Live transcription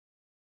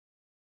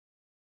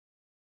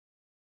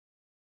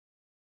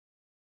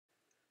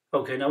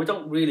Okay, now we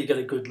don't really get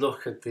a good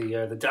look at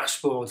the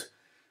dashboard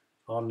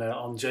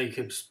on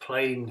Jacob's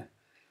plane,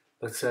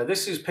 but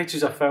this is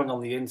pictures I found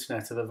on the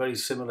internet of a very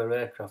similar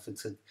aircraft.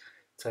 It's a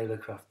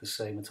Taylorcraft, the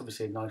same. It's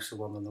obviously a nicer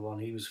one than the one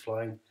he was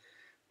flying.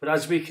 But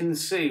as we can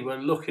see, we're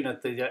looking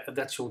at the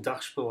actual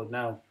dashboard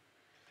now,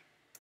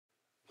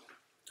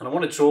 and I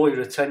want to draw your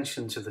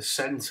attention to the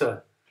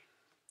centre.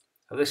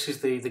 Now, this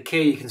is the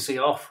key. You can see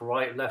off,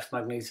 right, left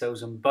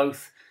magnetos, and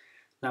both.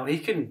 Now he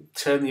can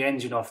turn the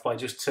engine off by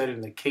just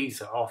turning the key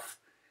to off.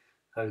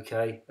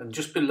 Okay, and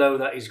just below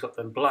that he's got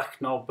the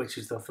black knob, which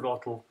is the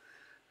throttle,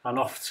 and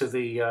off to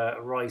the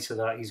right of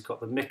that he's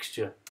got the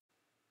mixture.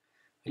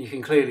 And you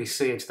can clearly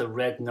see it's the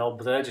red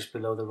knob there, just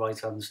below the right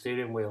hand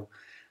steering wheel.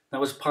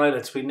 Now as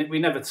pilots, we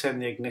never turn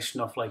the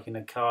ignition off like in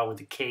a car with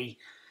the key.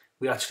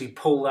 We actually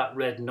pull that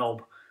red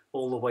knob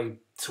all the way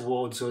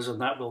towards us, and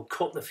that will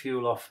cut the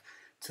fuel off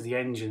to the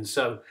engine.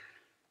 So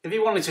if he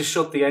wanted to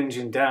shut the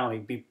engine down,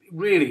 he'd be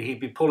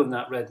pulling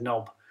that red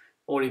knob,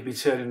 or he'd be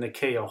turning the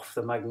key off,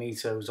 the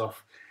magnetos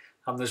off.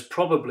 And there's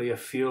probably a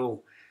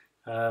fuel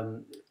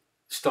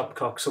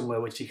stopcock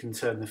somewhere which you can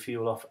turn the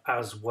fuel off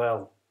as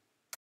well.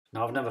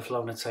 Now I've never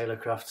flown a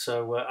Taylorcraft,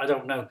 so I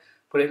don't know,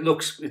 but it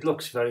looks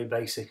very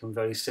basic and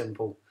very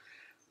simple.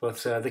 But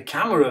the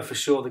camera, for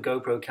sure, the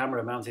GoPro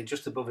camera mounted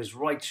just above his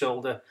right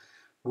shoulder,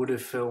 would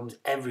have filmed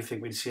everything.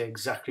 We'd see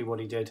exactly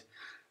what he did.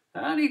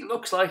 And it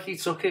looks like he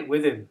took it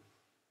with him.